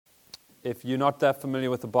if you're not that familiar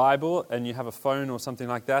with the Bible and you have a phone or something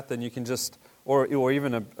like that, then you can just, or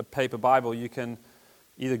even a paper Bible, you can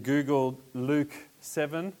either Google Luke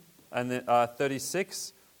 7 and then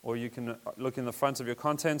 36, or you can look in the front of your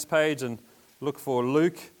contents page and look for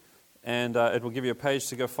Luke, and it will give you a page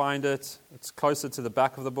to go find it. It's closer to the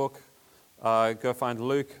back of the book. Go find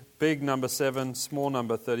Luke, big number 7, small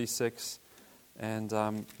number 36, and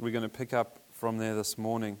we're going to pick up from there this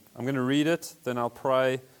morning. I'm going to read it, then I'll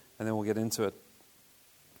pray, and then we'll get into it.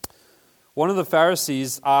 One of the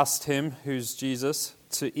Pharisees asked him, who's Jesus,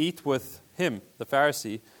 to eat with him, the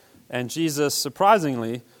Pharisee, and Jesus,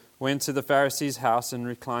 surprisingly, went to the Pharisee's house and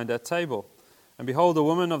reclined at table. And behold, a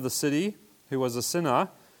woman of the city, who was a sinner,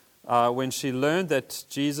 when she learned that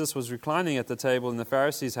Jesus was reclining at the table in the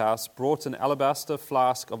Pharisee's house, brought an alabaster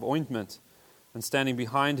flask of ointment, and standing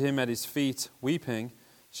behind him at his feet, weeping,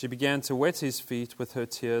 she began to wet his feet with her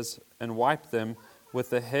tears, and wiped them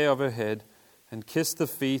with the hair of her head, and kissed the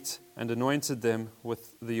feet, and anointed them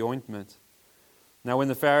with the ointment. Now when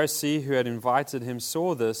the Pharisee who had invited him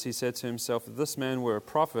saw this, he said to himself, if this man were a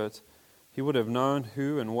prophet, he would have known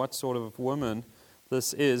who and what sort of woman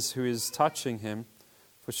this is who is touching him,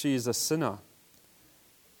 for she is a sinner.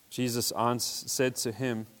 Jesus said to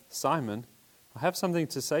him, Simon, I have something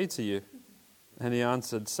to say to you. And he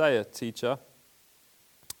answered, say it, teacher.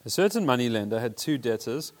 A certain moneylender had 2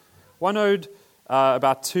 debtors. One owed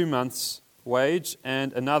about 2 months' wage,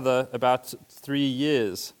 and another about 3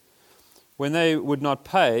 years. When they would not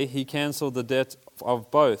pay, he cancelled the debt of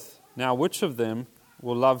both. Now which of them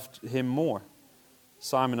will love him more?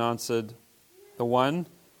 Simon answered, the one,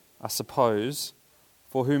 I suppose,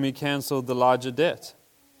 for whom he cancelled the larger debt.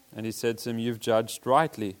 And he said to him, you've judged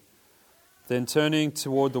rightly. Then turning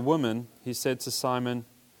toward the woman, he said to Simon,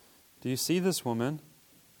 do you see this woman?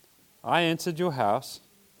 I entered your house.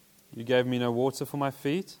 You gave me no water for my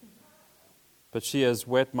feet, but she has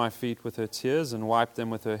wet my feet with her tears and wiped them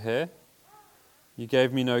with her hair. You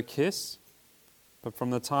gave me no kiss, but from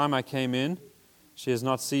the time I came in, she has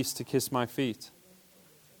not ceased to kiss my feet.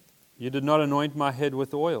 You did not anoint my head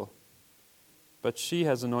with oil, but she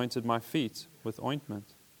has anointed my feet with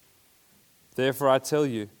ointment. Therefore I tell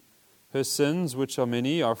you, her sins, which are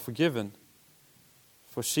many, are forgiven,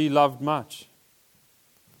 for she loved much.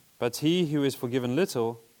 But he who is forgiven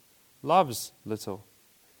little, loves little.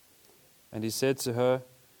 And he said to her,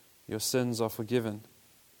 your sins are forgiven.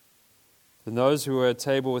 Then those who were at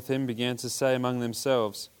table with him began to say among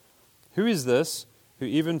themselves, who is this who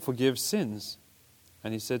even forgives sins?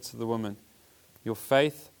 And he said to the woman, your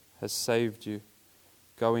faith has saved you.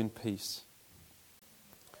 Go in peace.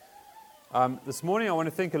 This morning I want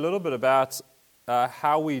to think a little bit about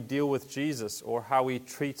how we deal with Jesus, or how we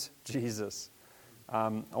treat Jesus. I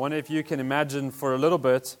wonder if you can imagine for a little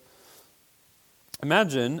bit,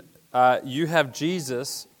 imagine you have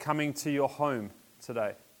Jesus coming to your home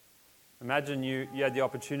today. Imagine you had the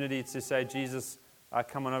opportunity to say, Jesus,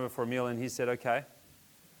 come on over for a meal, and he said, okay.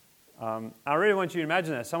 I really want you to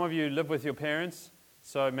imagine that. Some of you live with your parents,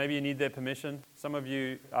 so maybe you need their permission. Some of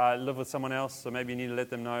you live with someone else, so maybe you need to let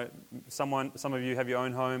them know. Some of you have your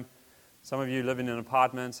own home. Some of you live in an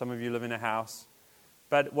apartment. Some of you live in a house.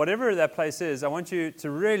 But whatever that place is, I want you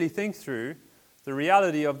to really think through the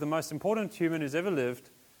reality of the most important human who's ever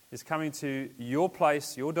lived is coming to your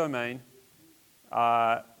place, your domain,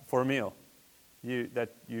 for a meal that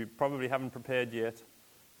you probably haven't prepared yet,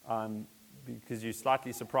 because you're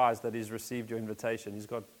slightly surprised that he's received your invitation. He's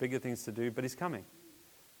got bigger things to do, but he's coming.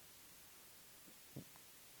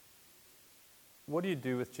 What do you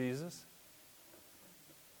do with Jesus?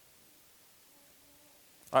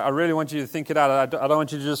 I really want you to think it out. I don't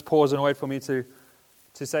want you to just pause and wait for me to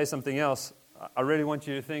say something else. I really want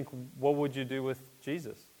you to think, what would you do with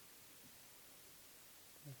Jesus?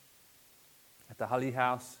 At the Hully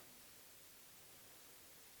house,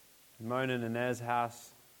 in Mona and Inez's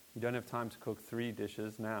house, you don't have time to cook 3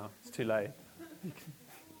 dishes now. It's too late.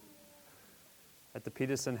 At the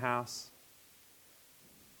Peterson house.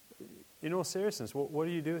 In all seriousness, what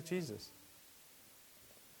do you do with Jesus?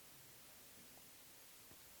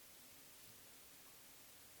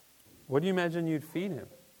 What do you imagine you'd feed him?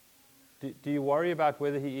 Do you worry about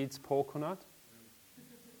whether he eats pork or not?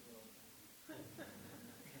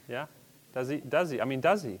 Yeah? Does he? I mean,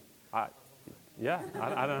 does he? I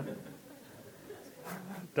don't know.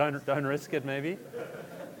 Don't risk it, maybe.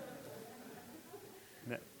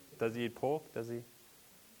 Does he eat pork? Does he?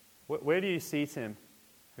 Where do you seat him?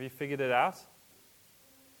 Have you figured it out?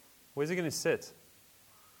 Where's he going to sit?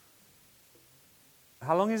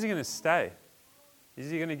 How long is he going to stay? Is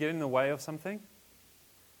he going to get in the way of something?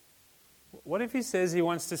 What if he says he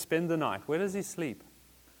wants to spend the night? Where does he sleep?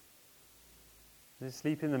 Does he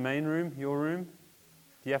sleep in the main room, your room?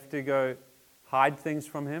 Do you have to go hide things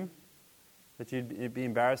from him that you'd be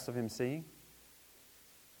embarrassed of him seeing?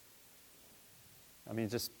 I mean,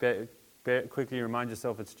 just quickly remind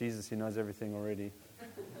yourself it's Jesus. He knows everything already.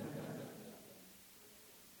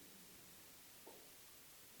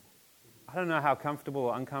 I don't know how comfortable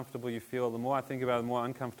or uncomfortable you feel. The more I think about it, the more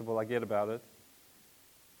uncomfortable I get about it.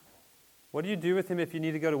 What do you do with him if you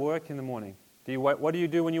need to go to work in the morning? What do you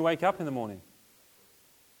do when you wake up in the morning?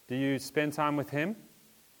 Do you spend time with him?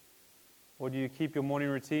 Or do you keep your morning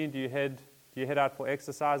routine? Do you head out for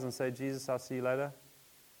exercise and say, Jesus, I'll see you later?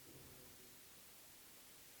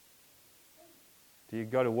 Do you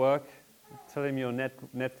go to work, tell him your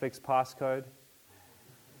Netflix passcode?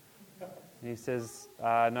 And he says,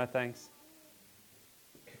 no thanks.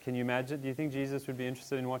 Can you imagine? Do you think Jesus would be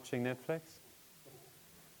interested in watching Netflix?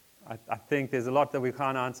 I think there's a lot that we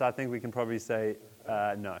can't answer. I think we can probably say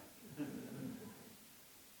no.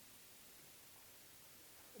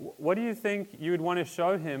 What do you think you would want to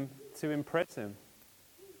show him to impress him?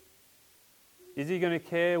 Is he going to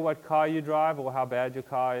care what car you drive or how bad your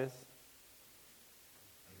car is?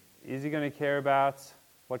 Is he going to care about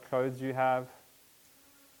what clothes you have?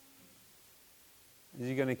 Is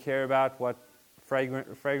he going to care about what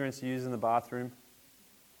fragrance you use in the bathroom?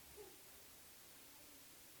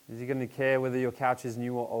 Is he going to care whether your couch is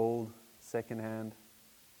new or old, secondhand?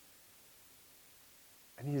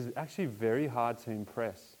 And he's actually very hard to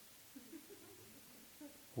impress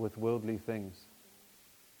with worldly things.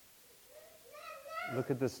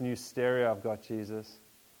 Look at this new stereo I've got, Jesus.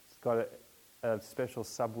 It's got a special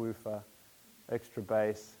subwoofer, extra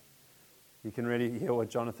bass. You can really hear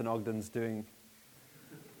what Jonathan Ogden's doing.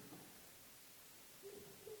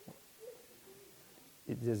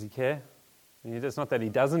 Does he care? I mean, it's not that he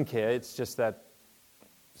doesn't care, it's just that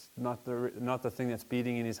it's not the thing that's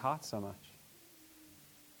beating in his heart so much.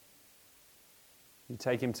 You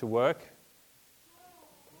take him to work.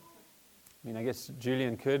 I mean, I guess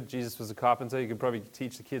Julian could. Jesus was a carpenter. He could probably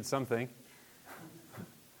teach the kids something.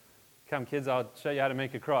 Come, kids, I'll show you how to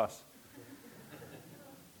make a cross.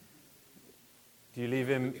 Do you leave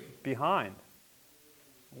him behind?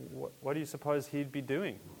 What do you suppose he'd be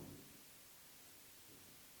doing?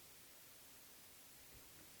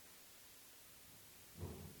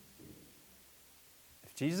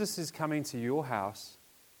 If Jesus is coming to your house,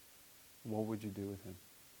 what would you do with him?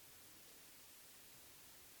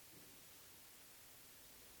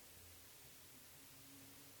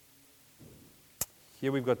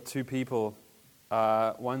 Here we've got two people.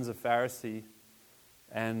 One's a Pharisee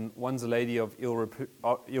and one's a lady of ill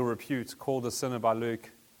repute, called a sinner by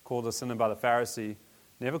Luke, called a sinner by the Pharisee.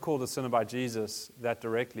 Never called a sinner by Jesus that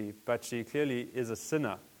directly, but she clearly is a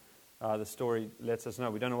sinner. The story lets us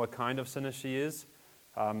know. We don't know what kind of sinner she is.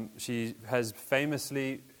 She has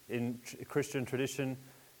famously, in Christian tradition,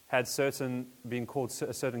 been called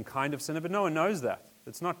a certain kind of sinner, but no one knows that.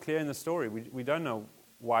 It's not clear in the story. We don't know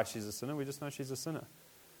why she's a sinner. We just know she's a sinner.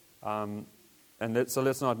 So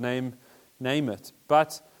let's not name it.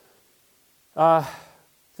 But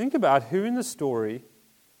think about who in the story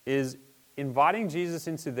is inviting Jesus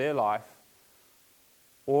into their life,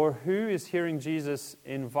 or who is hearing Jesus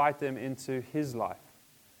invite them into his life.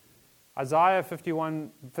 Isaiah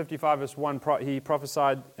 55 verse 1, he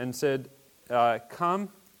prophesied and said, come,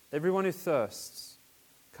 everyone who thirsts,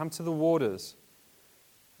 come to the waters.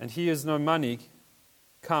 And he has no money,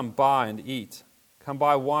 come, buy and eat. Come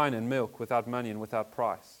buy wine and milk without money and without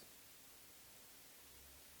price.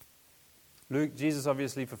 Jesus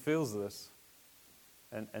obviously fulfills this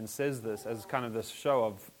and says this as kind of this show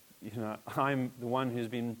of, I'm the one who's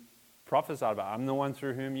been prophesied about. I'm the one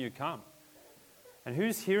through whom you come. And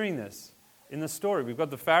who's hearing this in the story? We've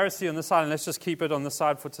got the Pharisee on this side, and let's just keep it on this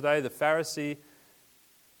side for today. The Pharisee,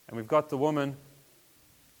 and we've got the woman.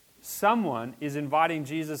 Someone is inviting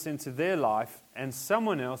Jesus into their life, and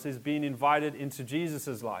someone else is being invited into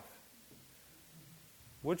Jesus' life.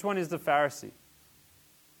 Which one is the Pharisee?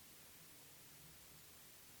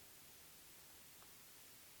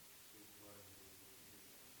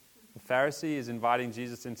 The Pharisee is inviting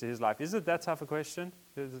Jesus into his life. Is it that tough a question?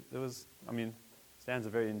 Stan's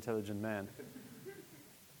a very intelligent man.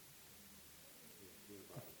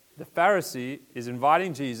 The Pharisee is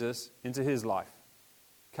inviting Jesus into his life.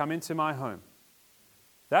 Come into my home.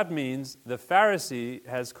 That means the Pharisee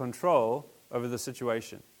has control over the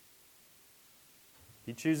situation.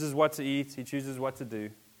 He chooses what to eat. He chooses what to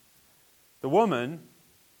do. The woman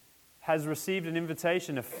has received an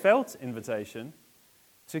invitation, a felt invitation,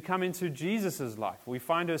 to come into Jesus' life. We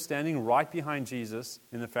find her standing right behind Jesus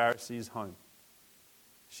in the Pharisee's home.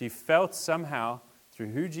 She felt somehow,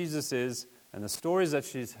 through who Jesus is, and the stories that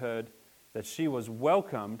she's heard, that she was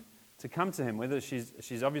welcomed to come to him. Whether she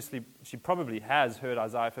probably has heard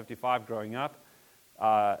Isaiah 55 growing up,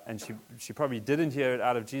 and she probably didn't hear it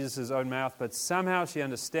out of Jesus' own mouth, but somehow she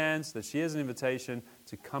understands that she has an invitation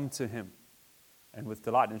to come to him, and with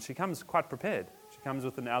delight. And she comes quite prepared. She comes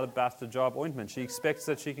with an alabaster jar of ointment. She expects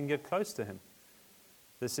that she can get close to him.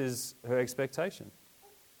 This is her expectation.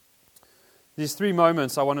 These 3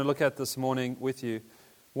 moments I want to look at this morning with you.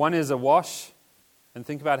 One is a wash, and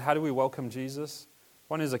think about how do we welcome Jesus.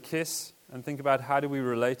 One is a kiss, and think about how do we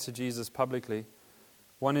relate to Jesus publicly.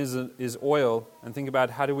 One is oil, and think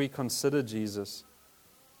about how do we consider Jesus.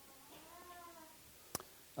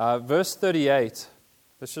 Verse 38,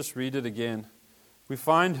 let's just read it again. We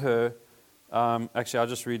find her, actually I'll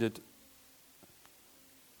just read it.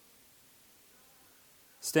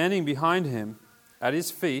 Standing behind him at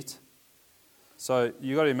his feet. So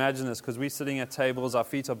you got to imagine this, because we're sitting at tables, our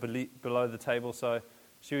feet are below the table, so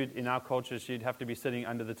in our culture, she'd have to be sitting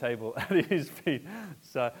under the table at his feet.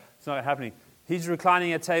 So it's not happening. He's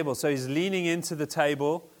reclining at table, so he's leaning into the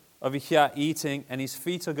table over here eating, and his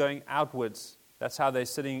feet are going outwards. That's how they're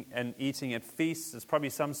sitting and eating at feasts. There's probably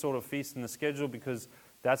some sort of feast in the schedule, because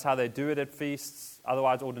that's how they do it at feasts.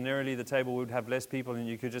 Otherwise, ordinarily, the table would have less people, and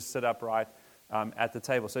you could just sit upright at the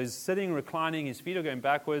table. So he's sitting, reclining, his feet are going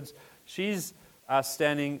backwards. She's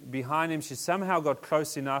standing behind him. She's somehow got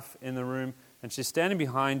close enough in the room, and she's standing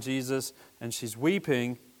behind Jesus, and she's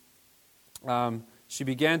weeping. She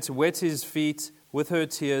began to wet his feet with her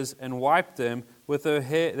tears and wiped them with the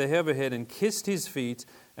hair of her head, and kissed his feet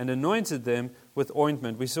and anointed them with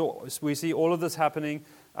ointment. We see all of this happening.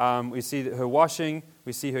 We see her washing,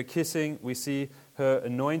 we see her kissing, we see her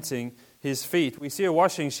anointing his feet. We see her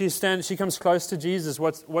washing. She comes close to Jesus.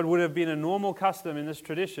 What would have been a normal custom in this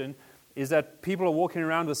tradition is that people are walking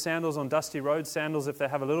around with sandals on dusty roads, sandals if they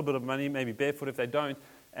have a little bit of money, maybe barefoot if they don't,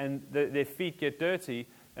 and their feet get dirty,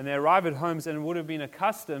 and they arrive at homes, and it would have been a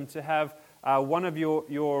custom to have one of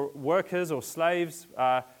your workers or slaves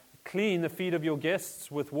clean the feet of your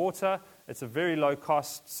guests with water. It's a very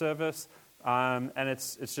low-cost service, and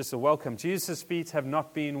it's just a welcome. Jesus' feet have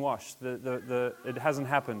not been washed. It hasn't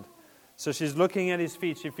happened. So she's looking at his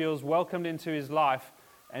feet. She feels welcomed into his life,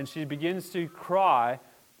 and she begins to cry.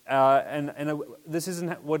 This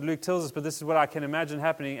isn't what Luke tells us, but this is what I can imagine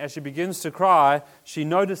happening. As she begins to cry, she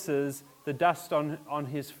notices the dust on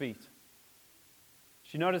his feet.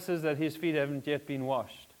 She notices that his feet haven't yet been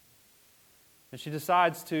washed. And she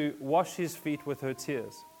decides to wash his feet with her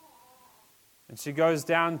tears. And she goes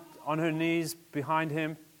down on her knees behind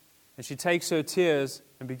him, and she takes her tears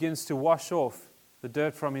and begins to wash off the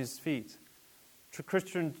dirt from his feet.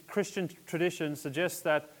 Christian tradition suggests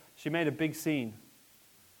that she made a big scene.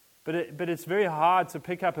 But it's very hard to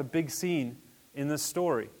pick up a big scene in this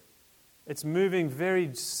story. It's moving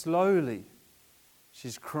very slowly.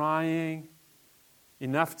 She's crying,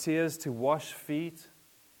 enough tears to wash feet.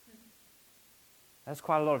 That's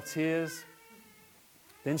quite a lot of tears.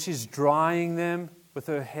 Then she's drying them with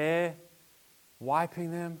her hair,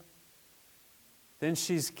 wiping them. Then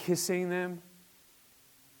she's kissing them.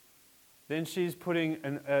 Then she's putting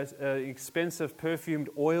an expensive perfumed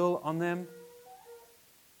oil on them.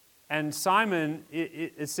 And Simon,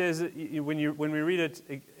 it says when we read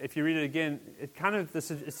it, if you read it again,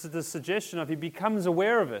 it's the suggestion of he becomes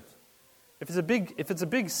aware of it. If it's a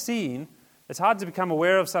big scene, it's hard to become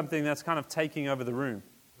aware of something that's kind of taking over the room,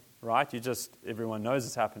 right? Everyone knows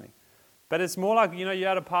it's happening. But it's more like, you're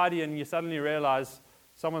at a party and you suddenly realize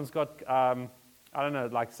someone's got,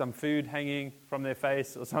 like some food hanging from their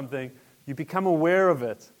face or something. You become aware of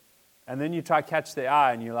it, and then you try to catch their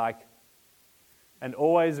eye, and you're like, and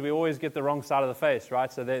we always get the wrong side of the face,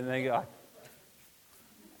 right? So then they go like,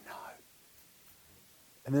 no.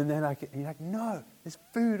 And then you're like, no, there's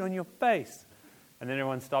food on your face. And then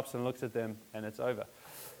everyone stops and looks at them, and it's over.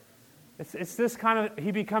 It's this kind of,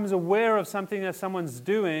 he becomes aware of something that someone's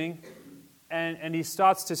doing, and he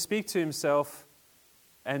starts to speak to himself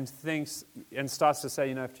and starts to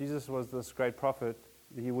say, if Jesus was this great prophet,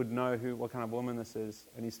 he would know what kind of woman this is.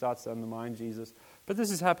 And he starts to undermine Jesus. But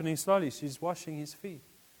this is happening slowly. She's washing his feet.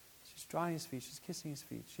 She's drying his feet. She's kissing his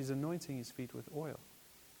feet. She's anointing his feet with oil.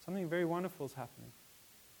 Something very wonderful is happening.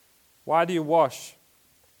 Why do you wash?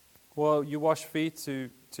 Well, you wash feet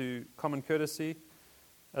to common courtesy.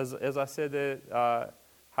 As I said there,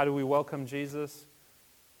 how do we welcome Jesus?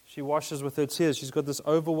 She washes with her tears. She's got this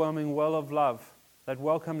overwhelming well of love that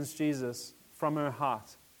welcomes Jesus from her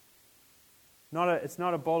heart. It's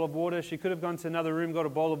not a bowl of water. She could have gone to another room, got a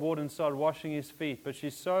bowl of water, and started washing his feet. But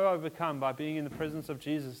she's so overcome by being in the presence of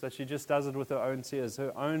Jesus that she just does it with her own tears,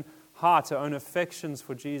 her own heart, her own affections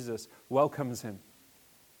for Jesus, welcomes him.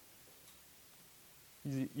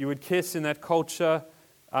 You would kiss in that culture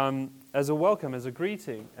as a welcome, as a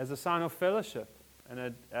greeting, as a sign of fellowship.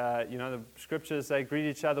 And the scriptures, they greet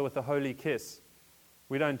each other with a holy kiss.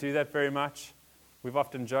 We don't do that very much. We've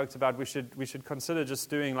often joked about we should consider just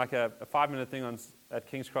doing like a 5-minute thing at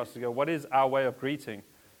King's Cross to go, what is our way of greeting?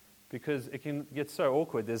 Because it can get so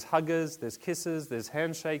awkward. There's huggers, there's kisses, there's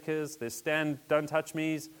handshakers, there's stand, don't touch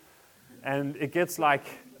me's. And it gets like,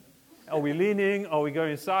 are we leaning? Are we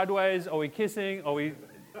going sideways? Are we kissing? It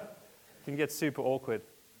can get super awkward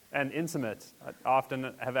and intimate. I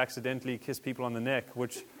often have accidentally kissed people on the neck,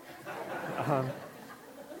 which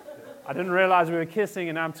I didn't realize we were kissing,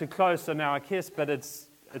 and now I'm too close, so now I kiss, but it's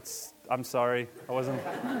I'm sorry, I wasn't.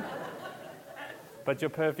 But your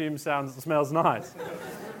perfume smells nice.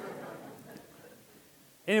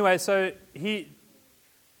 Anyway, so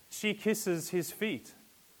she kisses his feet.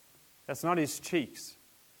 That's not his cheeks.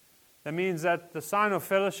 That means that the sign of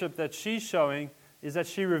fellowship that she's showing is that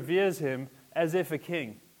she reveres him as if a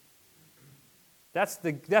king. That's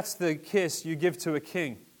the kiss you give to a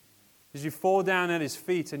king. Is you fall down at his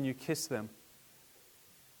feet and you kiss them.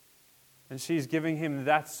 And she's giving him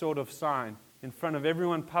that sort of sign in front of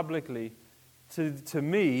everyone publicly. To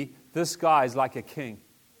me, this guy is like a king.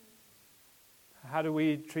 How do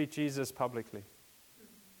we treat Jesus publicly?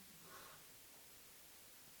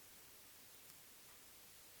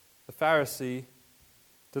 The Pharisee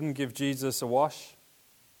didn't give Jesus a wash,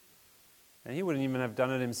 and he wouldn't even have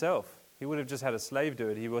done it himself. He would have just had a slave do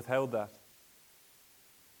it. He withheld that.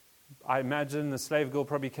 I imagine the slave girl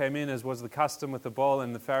probably came in, as was the custom, with the bowl,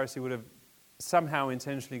 and the Pharisee would have somehow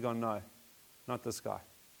intentionally gone, no, not this guy.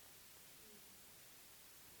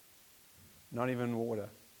 Not even water.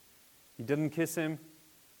 He didn't kiss him,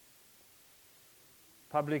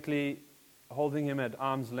 publicly holding him at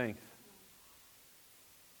arm's length.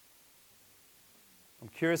 I'm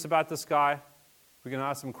curious about this guy. We're going to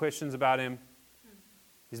ask some questions about him.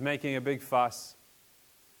 He's making a big fuss.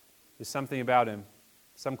 There's something about him.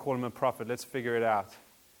 Some call him a prophet. Let's figure it out.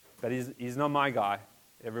 But he's not my guy.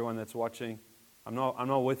 Everyone that's watching, I'm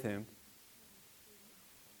not with him.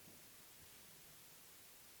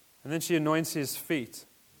 And then she anoints his feet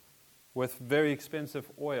with very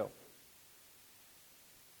expensive oil.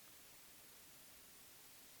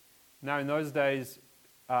 Now, in those days,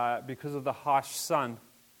 because of the harsh sun,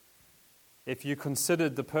 if you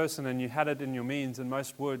considered the person and you had it in your means, and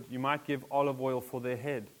most would, you might give olive oil for their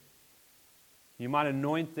head. You might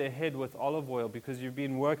anoint their head with olive oil because you've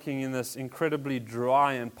been working in this incredibly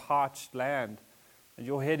dry and parched land. And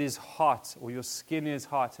your head is hot, or your skin is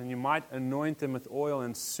hot, and you might anoint them with oil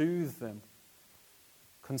and soothe them.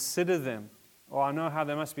 Consider them. Oh, I know how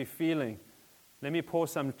they must be feeling. Let me pour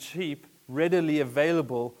some cheap, readily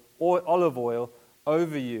available olive oil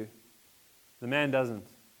over you. The man doesn't.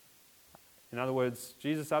 In other words,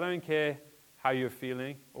 Jesus, I don't care how you're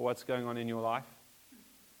feeling or what's going on in your life.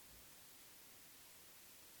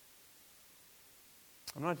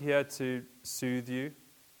 I'm not here to soothe you.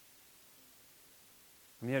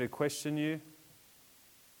 I'm here to question you.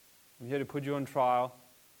 I'm here to put you on trial.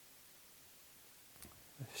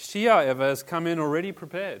 She, however, has come in already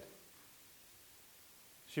prepared.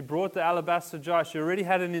 She brought the alabaster jar. She already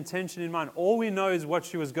had an intention in mind. All we know is what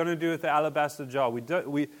she was going to do with the alabaster jar. We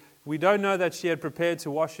don't know that she had prepared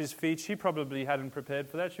to wash his feet. She probably hadn't prepared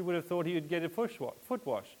for that. She would have thought he would get a foot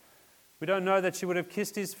wash. We don't know that she would have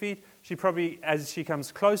kissed his feet. She probably, as she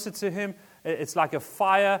comes closer to him, it's like a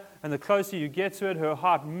fire, and the closer you get to it, her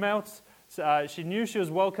heart melts. She knew she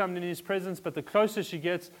was welcomed in his presence, but the closer she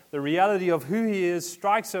gets, the reality of who he is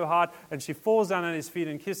strikes her heart, and she falls down at his feet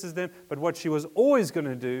and kisses them. But what she was always going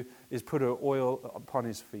to do is put her oil upon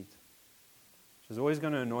his feet. She was always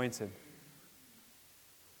going to anoint him.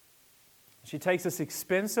 She takes this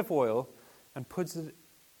expensive oil and puts it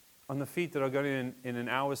on the feet that are going to, in an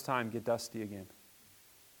hour's time, get dusty again.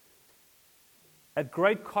 At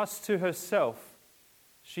great cost to herself,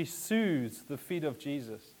 she soothes the feet of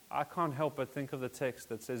Jesus. I can't help but think of the text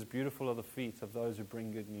that says, beautiful are the feet of those who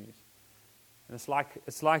bring good news. And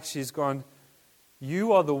it's like she's gone,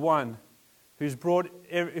 you are the one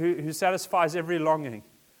who satisfies every longing,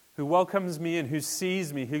 who welcomes me in, who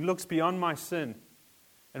sees me, who looks beyond my sin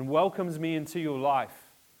and welcomes me into your life.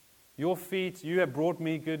 Your feet, you have brought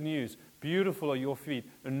me good news. Beautiful are your feet.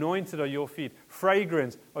 Anointed are your feet.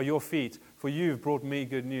 Fragrant are your feet. For you've brought me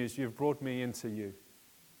good news. You've brought me into you.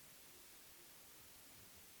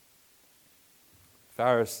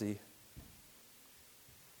 Pharisee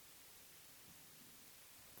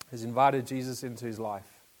has invited Jesus into his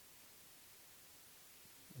life.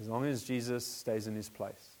 As long as Jesus stays in his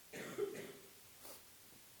place.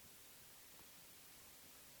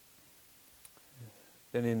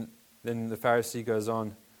 Then the Pharisee goes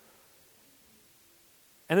on.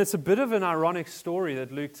 And it's a bit of an ironic story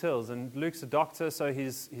that Luke tells. And Luke's a doctor, so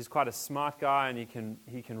he's quite a smart guy, and he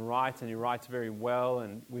can write, and he writes very well.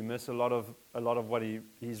 And we miss a lot of what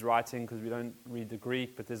he's writing because we don't read the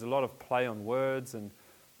Greek. But there's a lot of play on words and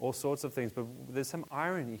all sorts of things. But there's some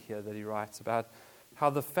irony here that he writes about how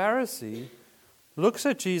the Pharisee looks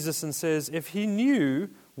at Jesus and says, if he knew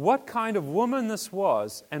what kind of woman this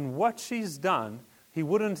was and what she's done, he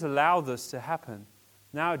wouldn't allow this to happen.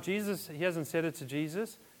 Now, Jesus, he hasn't said it to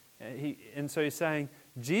Jesus, and so he's saying,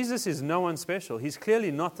 Jesus is no one special. He's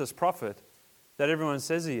clearly not this prophet that everyone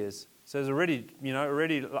says he is. So it's already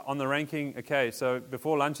on the ranking, okay, so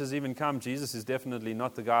before lunch has even come, Jesus is definitely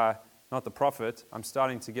not the guy, not the prophet. I'm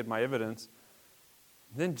starting to get my evidence.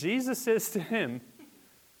 Then Jesus says to him,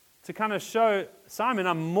 to kind of show, Simon,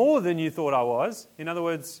 I'm more than you thought I was. In other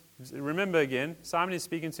words, remember again, Simon is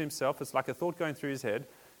speaking to himself. It's like a thought going through his head.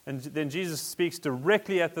 And then Jesus speaks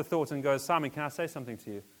directly at the thought and goes, Simon, can I say something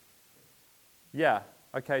to you? Yeah,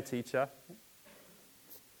 okay, teacher.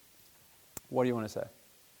 What do you want to say?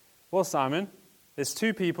 Well, Simon, there's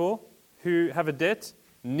two people who have a debt.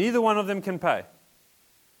 Neither one of them can pay.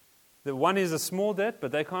 The one is a small debt,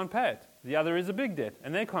 but they can't pay it. The other is a big debt,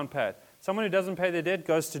 and they can't pay it. Someone who doesn't pay their debt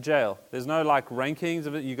goes to jail. There's no rankings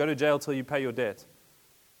of it. You go to jail till you pay your debt.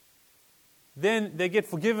 Then they get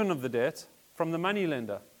forgiven of the debt from the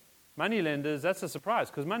moneylender. Moneylenders, that's a surprise,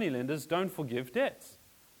 because moneylenders don't forgive debts.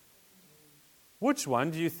 Which one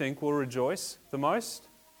do you think will rejoice the most?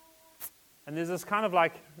 And there's this kind of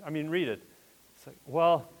read it. It's like,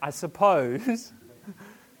 well, I suppose.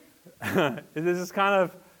 There's this kind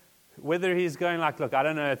of, whether he's going look, I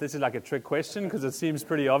don't know if this is a trick question, because it seems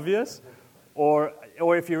pretty obvious, or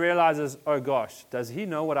if he realizes, oh gosh, does he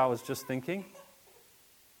know what I was just thinking?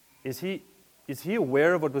 Is he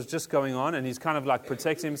aware of what was just going on, and he's kind of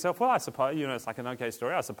protecting himself? Well, I suppose, it's like an okay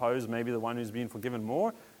story. I suppose maybe the one who's been forgiven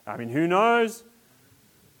more. I mean, who knows?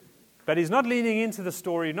 But he's not leaning into the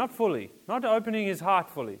story, not fully, not opening his heart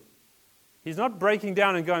fully. He's not breaking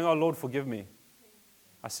down and going, oh, Lord, forgive me.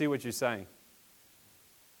 I see what you're saying.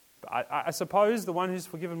 But I suppose the one who's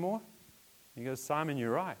forgiven more? He goes, Simon,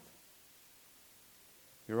 you're right.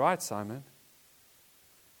 You're right, Simon.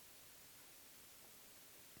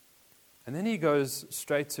 And then he goes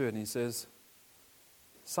straight to it and he says,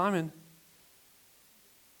 Simon,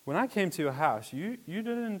 when I came to your house, you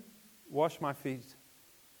didn't wash my feet.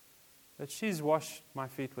 But she's washed my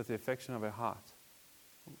feet with the affection of her heart,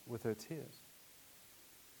 with her tears.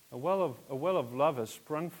 A well of love has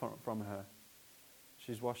sprung from her.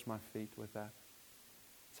 She's washed my feet with that.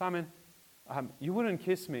 Simon, you wouldn't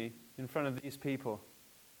kiss me in front of these people.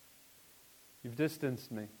 You've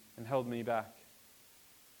distanced me and held me back.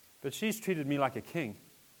 But she's treated me like a king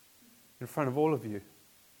in front of all of you.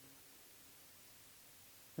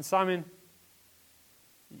 And Simon,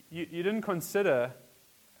 you didn't consider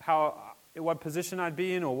what position I'd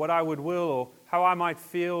be in, or what I would will, or how I might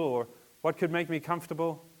feel, or what could make me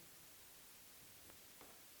comfortable.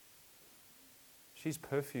 She's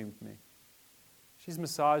perfumed me. She's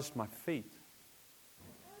massaged my feet.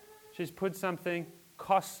 She's put something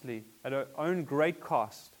costly at her own great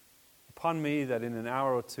cost upon me that in an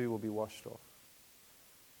hour or two will be washed off.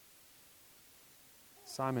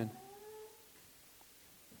 Simon,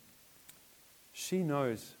 she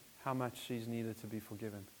knows how much she's needed to be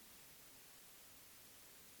forgiven.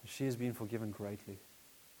 She has been forgiven greatly.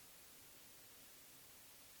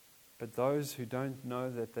 But those who don't know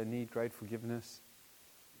that they need great forgiveness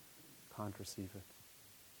can't receive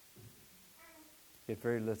it. Get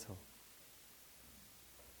very little.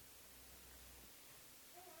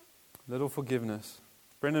 Little forgiveness.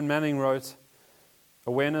 Brendan Manning wrote,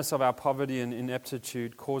 awareness of our poverty and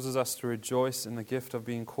ineptitude causes us to rejoice in the gift of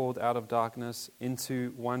being called out of darkness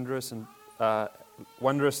into wondrous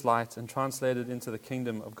light and translated into the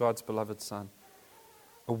kingdom of God's beloved Son.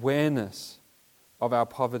 Awareness of our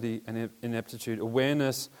poverty and ineptitude.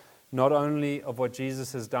 Awareness not only of what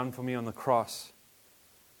Jesus has done for me on the cross,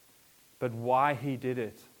 but why He did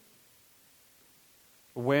it.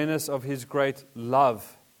 Awareness of His great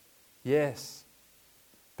love. Yes.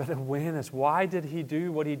 But awareness, why did He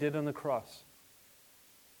do what He did on the cross?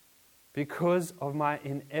 Because of my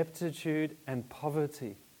ineptitude and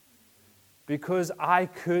poverty. Because I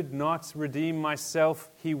could not redeem myself,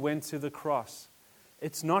 He went to the cross.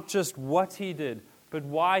 It's not just what He did, but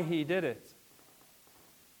why He did it.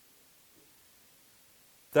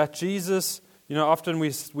 That Jesus, often we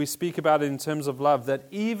speak about it in terms of love, that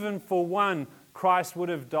even for one, Christ would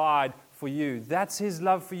have died for you. That's His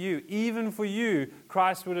love for you. Even for you,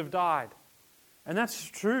 Christ would have died. And that's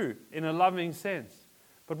true in a loving sense.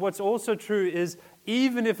 But what's also true is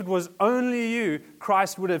even if it was only you,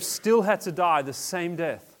 Christ would have still had to die the same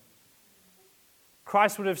death.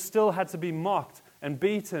 Christ would have still had to be mocked and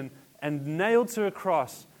beaten and nailed to a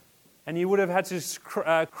cross. And He would have had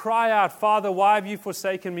to cry out, Father, why have you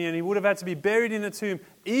forsaken me? And He would have had to be buried in a tomb,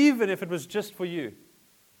 even if it was just for you.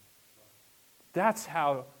 That's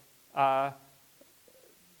how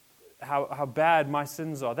bad my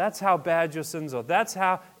sins are. That's how bad your sins are. That's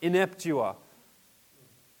how inept you are.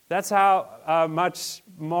 That's how much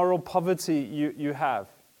moral poverty you have.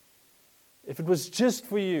 If it was just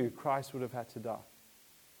for you, Christ would have had to die.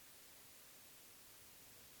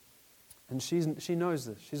 And she knows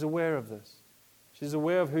this. She's aware of this. She's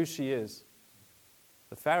aware of who she is.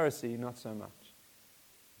 The Pharisee, not so much.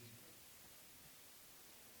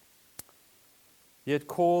 Yet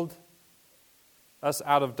called us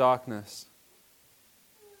out of darkness.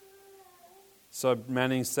 So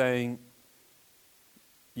Manning's saying,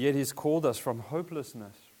 yet He's called us from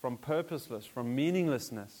hopelessness, from purposeless, from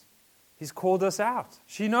meaninglessness. He's called us out.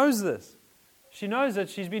 She knows this. She knows that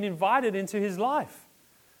she's been invited into His life.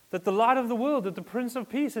 That the light of the world, that the Prince of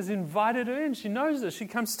Peace has invited her in. She knows this. She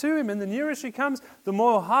comes to Him, and the nearer she comes, the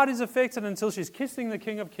more her heart is affected until she's kissing the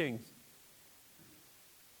King of Kings.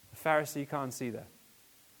 The Pharisee can't see that.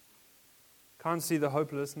 Can't see the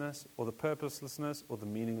hopelessness or the purposelessness or the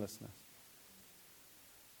meaninglessness.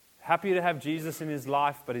 Happy to have Jesus in his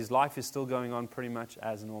life, but his life is still going on pretty much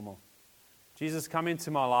as normal. Jesus, come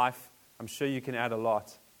into my life. I'm sure you can add a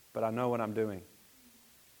lot, but I know what I'm doing.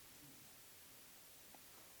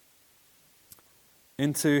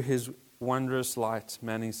 Into His wondrous light,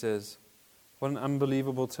 Manning says, what an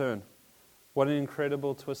unbelievable turn. What an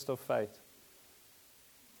incredible twist of fate.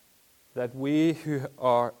 That we who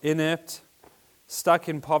are inept, stuck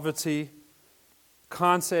in poverty,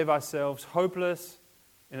 can't save ourselves, hopeless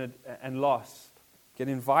and lost, get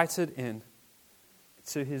invited in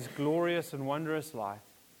to His glorious and wondrous light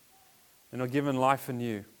and are given life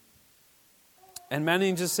anew. And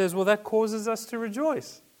Manning just says, well, that causes us to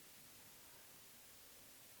rejoice.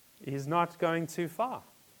 He's not going too far.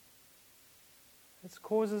 It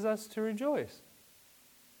causes us to rejoice.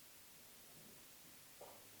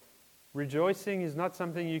 Rejoicing is not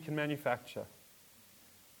something you can manufacture.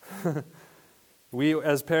 We,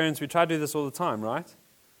 as parents, we try to do this all the time, right?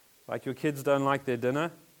 Like your kids don't like their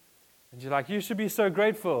dinner, and you're like, you should be so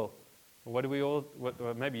grateful. What do we all?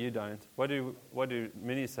 Well, maybe you don't. What do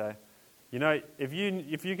many say? You know, if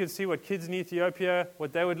you could see what kids in Ethiopia,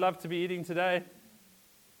 what they would love to be eating today.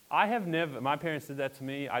 I have never. My parents did that to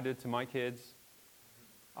me. I did it to my kids.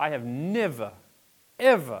 I have never,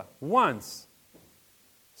 ever, once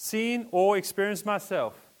seen or experienced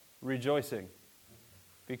myself rejoicing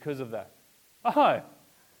because of that. Oh,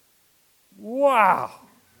 wow.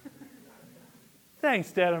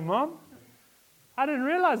 Thanks, Dad and Mom. I didn't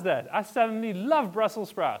realize that. I suddenly love Brussels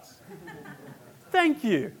sprouts. Thank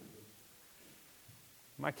you.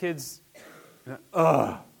 My kids,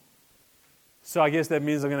 so I guess that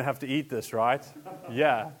means I'm going to have to eat this, right?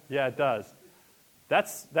 Yeah, it does.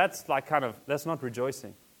 That's like that's not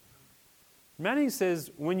rejoicing. Manning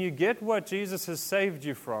says when you get what Jesus has saved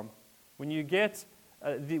you from, when you get,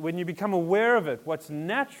 when you become aware of it, what's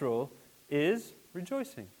natural is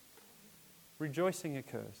rejoicing. Rejoicing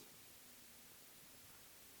occurs.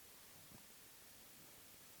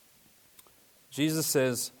 Jesus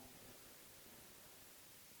says,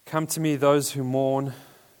 "Come to me, those who mourn."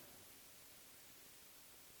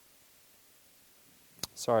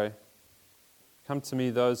 Come to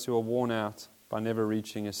me, those who are worn out by never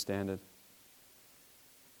reaching a standard.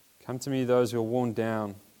 Come to me, those who are worn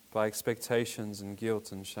down by expectations and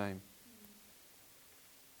guilt and shame.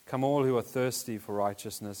 Come all who are thirsty for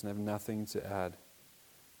righteousness and have nothing to add.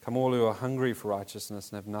 Come all who are hungry for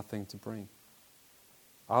righteousness and have nothing to bring.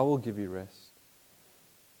 I will give you rest.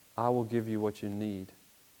 I will give you what you need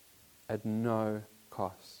at no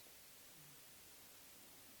cost.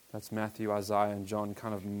 That's Matthew, Isaiah, and John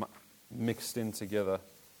kind of mixed in together.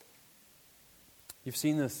 You've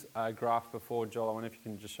seen this graph before, Joel. I wonder if you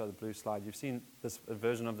can just show the blue slide. You've seen this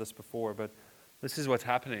version of this before, but this is what's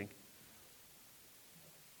happening.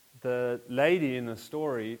 The lady in the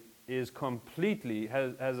story is completely,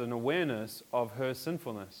 has an awareness of her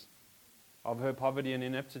sinfulness, of her poverty and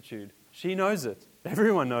ineptitude. She knows it.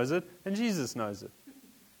 Everyone knows it, and Jesus knows it.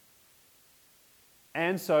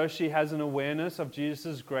 And so she has an awareness of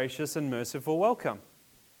Jesus' gracious and merciful welcome.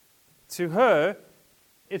 To her,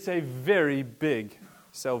 it's a very big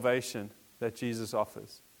salvation that Jesus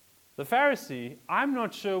offers. The Pharisee, I'm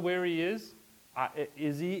not sure where he is.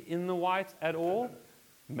 Is he in the white at all?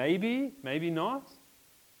 Maybe, maybe not.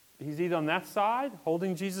 He's either on that side,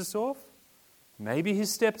 holding Jesus off. Maybe he's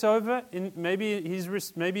stepped over. Maybe he's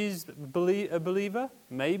a believer.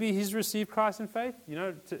 Maybe he's received Christ in faith.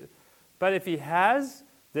 But if he has,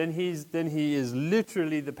 then he is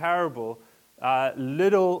literally the parable.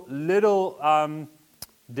 Little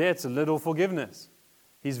debts, little forgiveness.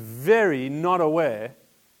 He's very not aware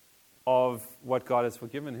of what God has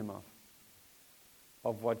forgiven him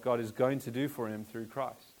of what God is going to do for him through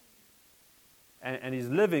Christ. And he's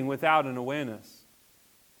living without an awareness.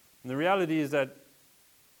 And the reality is that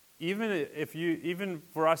even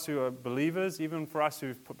for us who are believers, even for us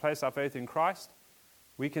who've placed our faith in Christ,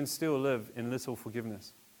 we can still live in little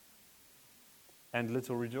forgiveness and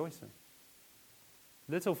little rejoicing.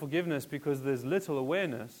 Little forgiveness because there's little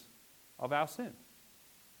awareness of our sin.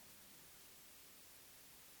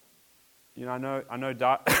 I know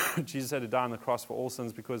Jesus had to die on the cross for all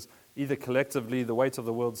sins because either collectively the weight of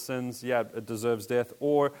the world's sins, it deserves death,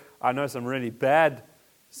 or I know some really bad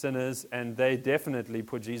sinners and they definitely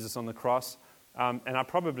put Jesus on the cross. And I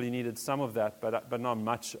probably needed some of that, but not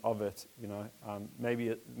much of it.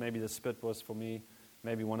 Maybe the spit was for me,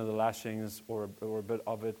 maybe one of the lashings or a bit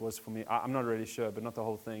of it was for me. I'm not really sure, but not the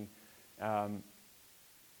whole thing.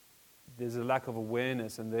 There's a lack of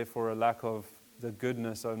awareness and therefore a lack of the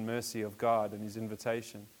goodness and mercy of God and His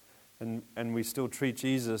invitation. And we still treat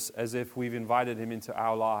Jesus as if we've invited Him into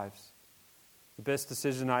our lives. The best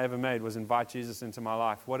decision I ever made was invite Jesus into my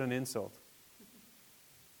life. What an insult.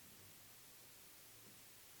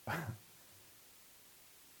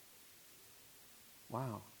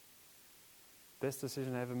 Wow. Best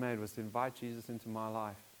decision I ever made was to invite Jesus into my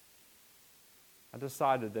life. I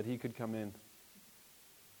decided that He could come in.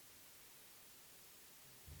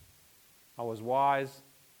 I was wise.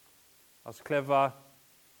 I was clever.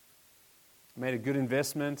 I made a good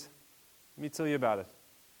investment. Let me tell you about it.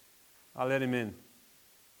 I let Him in.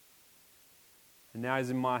 And now He's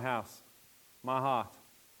in my house, my heart,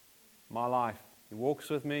 my life. He walks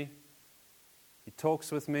with me. He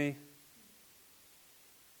talks with me.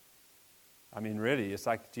 Really, it's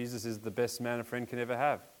like Jesus is the best man a friend can ever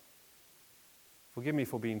have. Forgive me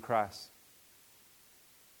for being crass.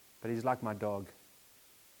 But He's like my dog.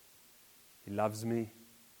 He loves me.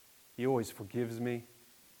 He always forgives me.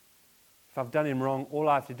 If I've done Him wrong, all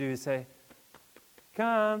I have to do is say,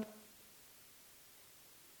 come.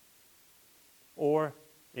 Or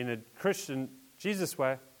in a Christian Jesus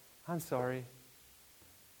way, I'm sorry.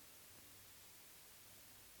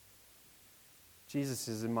 Jesus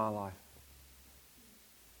is in my life.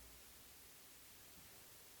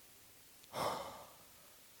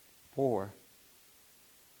 Or,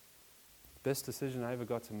 the best decision I ever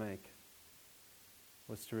got to make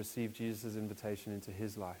was to receive Jesus' invitation into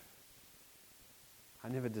His life. I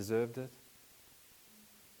never deserved it.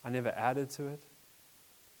 I never added to it.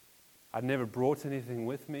 I'd never brought anything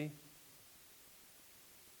with me.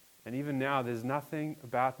 And even now, there's nothing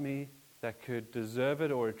about me that could deserve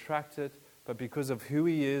it or attract it, but because of who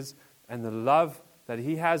He is and the love that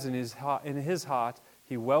He has in His heart,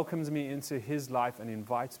 He welcomes me into His life and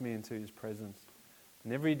invites me into His presence.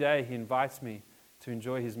 And every day He invites me to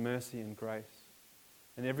enjoy His mercy and grace.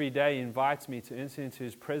 And every day He invites me to enter into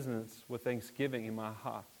His presence with thanksgiving in my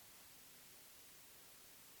heart.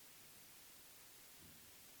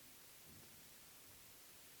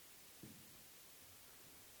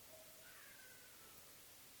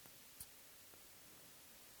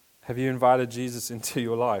 Have you invited Jesus into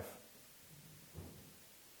your life?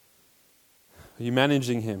 Are you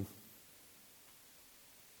managing Him?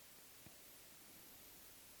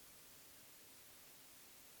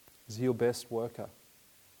 Is He your best worker?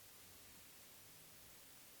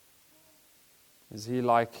 Is He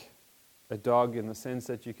like a dog in the sense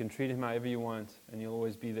that you can treat Him however you want and He'll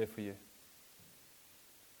always be there for you?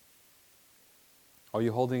 Are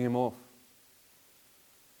you holding Him off?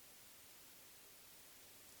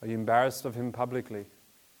 Are you embarrassed of Him publicly?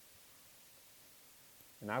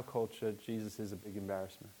 In our culture, Jesus is a big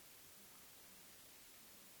embarrassment.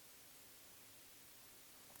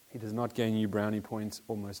 He does not gain you brownie points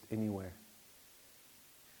almost anywhere.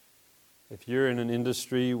 If you're in an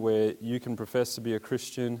industry where you can profess to be a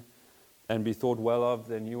Christian and be thought well of,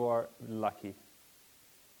 then you are lucky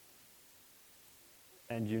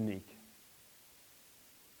and unique.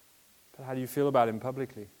 But how do you feel about Him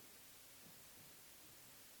publicly?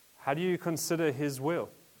 How do you consider His will?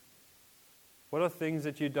 What are things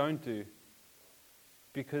that you don't do?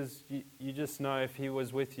 Because you just know if He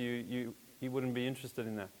was with you, He wouldn't be interested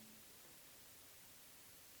in that.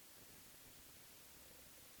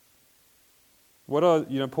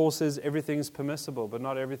 Paul says everything's permissible, but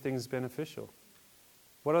not everything's beneficial.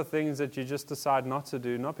 What are things that you just decide not to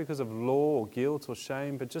do, not because of law or guilt or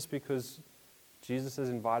shame, but just because Jesus has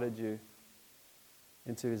invited you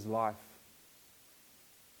into his life?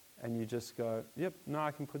 And you just go, yep, no,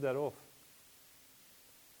 I can put that off.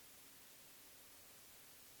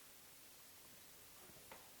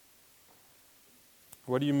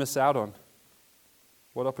 What do you miss out on?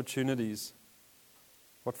 What opportunities?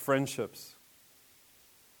 What friendships?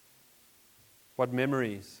 What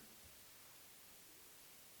memories?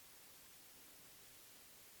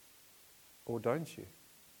 Or don't you?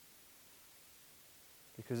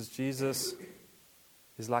 Because Jesus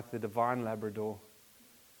is like the divine Labrador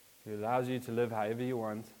who allows you to live however you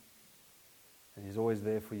want, and he's always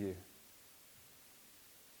there for you.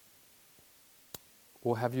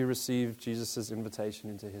 Or have you received Jesus' invitation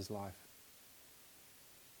into his life?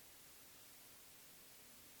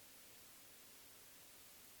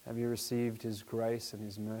 Have you received his grace and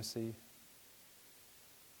his mercy?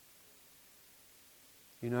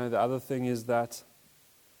 You know, the other thing is that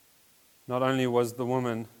not only was the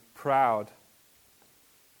woman proud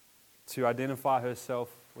to identify herself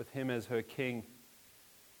with him as her king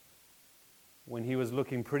when he was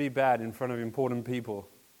looking pretty bad in front of important people,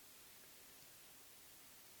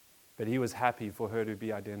 but he was happy for her to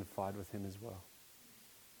be identified with him as well.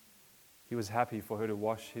 He was happy for her to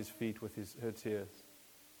wash his feet with her tears.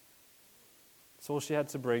 That's all she had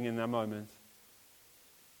to bring in that moment.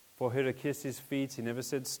 For her to kiss his feet, he never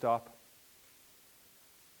said stop.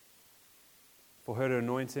 For her to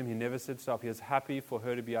anoint him, he never said stop. He was happy for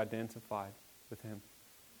her to be identified with him.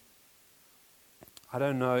 I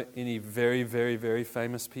don't know any very, very, very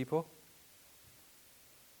famous people.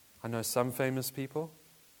 I know some famous people.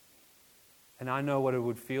 And I know what it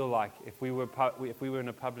would feel like if we were in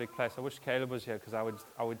a public place. I wish Caleb was here because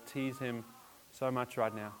I would tease him so much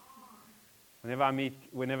right now.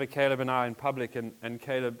 Whenever Caleb and I are in public, and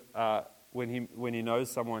Caleb, when he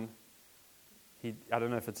knows someone, I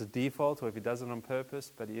don't know if it's a default or if he does it on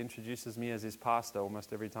purpose, but he introduces me as his pastor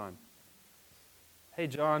almost every time. Hey,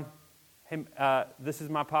 John. Hey, this is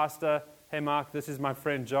my pastor. Hey, Mark. This is my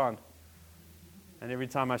friend, John. And every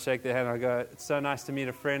time I shake their hand, I go, it's so nice to meet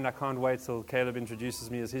a friend. I can't wait till Caleb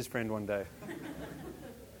introduces me as his friend one day.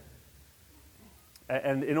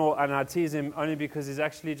 And I tease him only because he's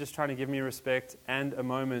actually just trying to give me respect and a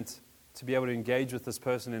moment to be able to engage with this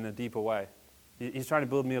person in a deeper way. He's trying to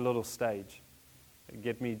build me a little stage,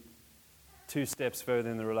 get me 2 steps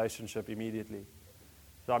further in the relationship immediately.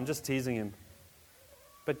 So I'm just teasing him.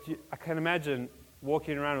 But I can imagine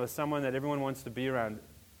walking around with someone that everyone wants to be around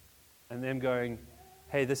and them going,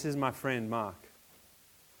 hey, this is my friend, Mark.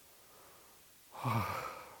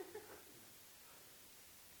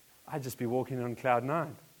 I'd just be walking on cloud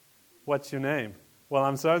 9. What's your name? Well,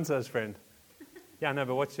 I'm so-and-so's friend. Yeah, no,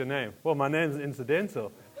 but what's your name? Well, my name's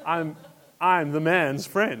incidental. I'm the man's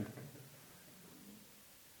friend.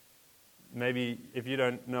 Maybe if you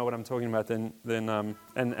don't know what I'm talking about, then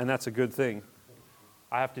and that's a good thing.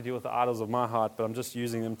 I have to deal with the idols of my heart, but I'm just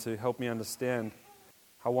using them to help me understand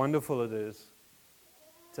how wonderful it is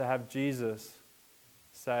to have Jesus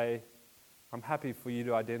say, I'm happy for you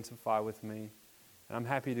to identify with me, and I'm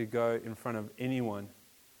happy to go in front of anyone.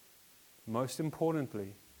 Most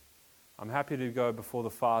importantly, I'm happy to go before the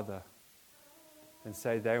Father and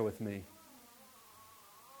say, they're with me.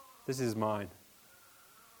 This is mine.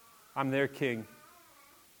 I'm their king.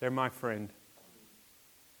 They're my friend.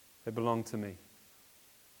 They belong to me.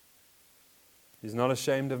 He's not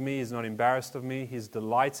ashamed of me. He's not embarrassed of me. He's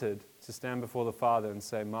delighted to stand before the Father and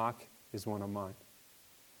say, Mark is one of mine.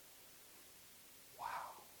 Wow.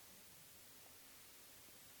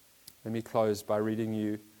 Let me close by reading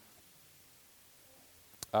you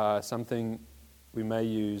something we may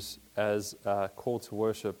use as a call to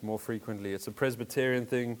worship more frequently. It's a Presbyterian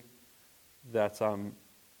thing that a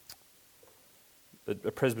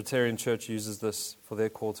Presbyterian church uses this for their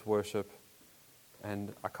call to worship.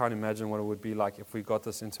 And I can't imagine what it would be like if we got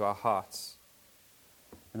this into our hearts.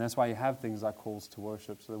 And that's why you have things like calls to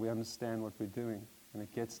worship, so that we understand what we're doing and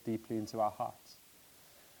it gets deeply into our hearts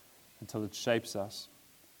until it shapes us.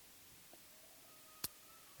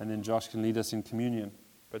 And then Josh can lead us in communion.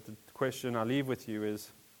 But the question I leave with you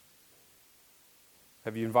is,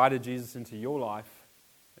 have you invited Jesus into your life?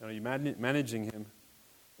 Are you managing him?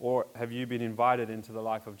 Or have you been invited into the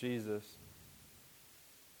life of Jesus?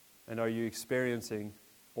 And are you experiencing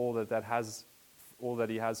all that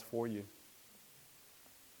he has for you?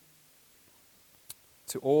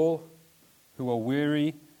 To all who are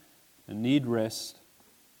weary and need rest,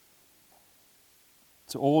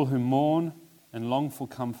 to all who mourn and long for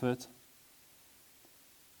comfort,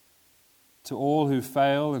 To all who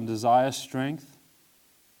fail and desire strength,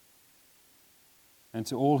 and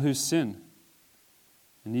to all who sin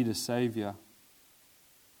and need a Savior,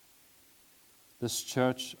 this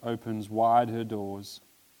church opens wide her doors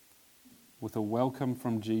with a welcome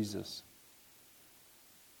from Jesus,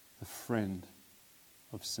 the friend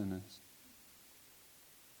of sinners.